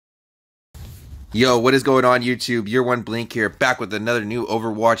Yo, what is going on YouTube? Year One Blink here, back with another new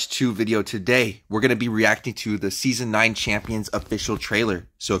Overwatch 2 video. Today, we're going to be reacting to the Season 9 Champions official trailer.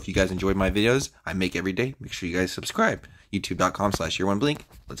 So if you guys enjoyed my videos, I make every day, make sure you guys subscribe. YouTube.com/year1blink.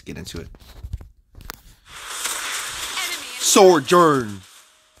 Let's get into it. Sojourn!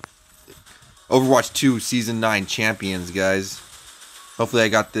 Overwatch 2 Season 9 Champions, guys. Hopefully I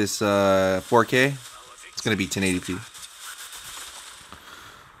got this 4K. It's going to be 1080p.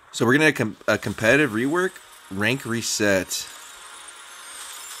 So we're going to a competitive rework, rank reset.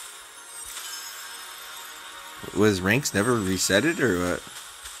 Was ranks never resetted or what?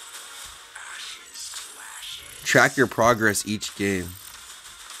 Track your progress each game.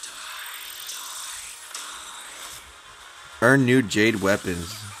 Earn new Jade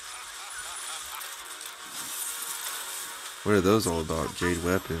weapons. What are those all about? Jade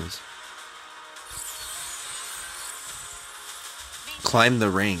weapons. Climb the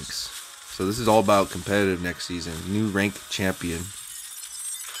ranks. So this is all about competitive next season. New rank champion.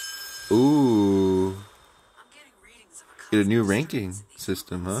 Ooh. Get a new ranking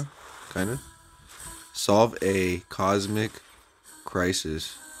system, huh? Kinda. Solve a cosmic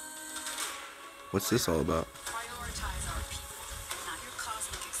crisis. What's this all about?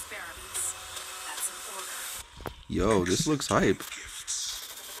 Yo, this looks hype.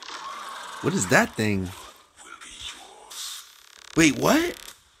 What is that thing? Wait, what?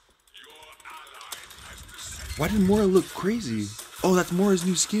 Why did Mora look crazy? Oh, that's Mora's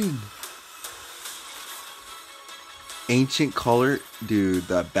new skin. Ancient color. Dude,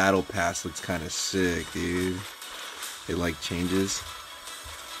 that battle pass looks kind of sick, dude. It like changes.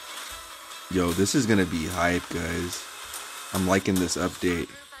 Yo, this is gonna be hype, guys. I'm liking this update.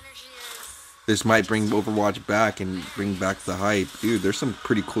 This might bring Overwatch back and bring back the hype. Dude, there's some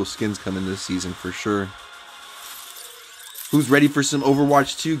pretty cool skins coming this season for sure. Who's ready for some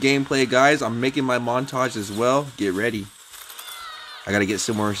Overwatch 2 gameplay, guys? I'm making my montage as well. Get ready. I gotta get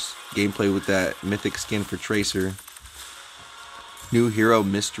some more gameplay with that mythic skin for Tracer. New hero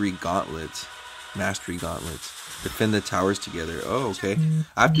mystery gauntlets. Mastery gauntlets. Defend the towers together. Oh, okay.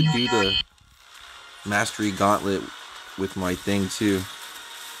 I have to do the mastery gauntlet with my thing too.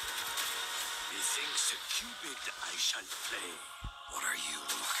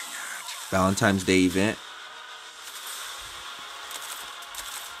 Valentine's Day event.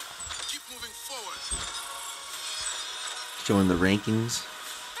 Showing the rankings.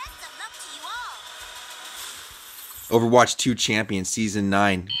 Overwatch 2 Champion Season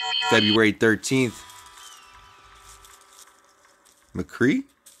 9, February 13th. McCree?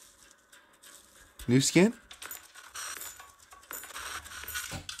 New skin?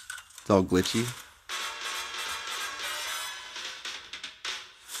 It's all glitchy.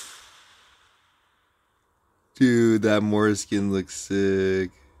 Dude, that Mora skin looks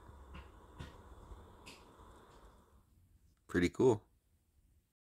sick. Pretty cool.